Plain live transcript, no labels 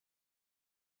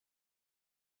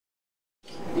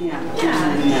Yeah.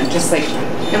 And then, just like,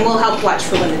 and we'll help watch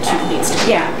for when the tube needs to.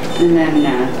 Yeah. And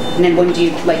then when do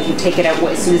you you take it out?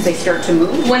 What, as soon as they start to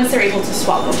move? Once they're able to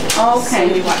swallow. Oh, okay.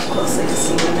 So we watch closely to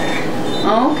see when they're.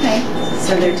 Oh, okay.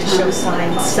 So they're to show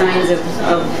signs of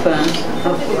life.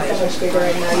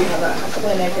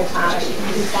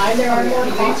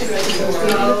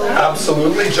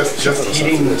 Absolutely. Just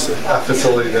heating a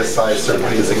facility this size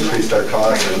certainly has increased our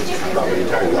costs and probably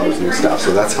a lot of new staff.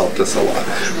 So that's helped us a lot.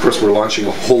 Of course, we're launching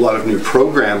a whole lot of new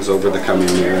programs over the coming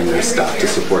year, and there's staff to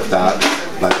support that.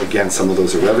 But again, some of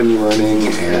those are revenue earning,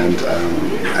 and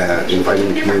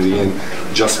inviting the community in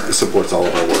just supports all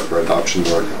of our work, our adoption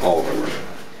work, all of our work.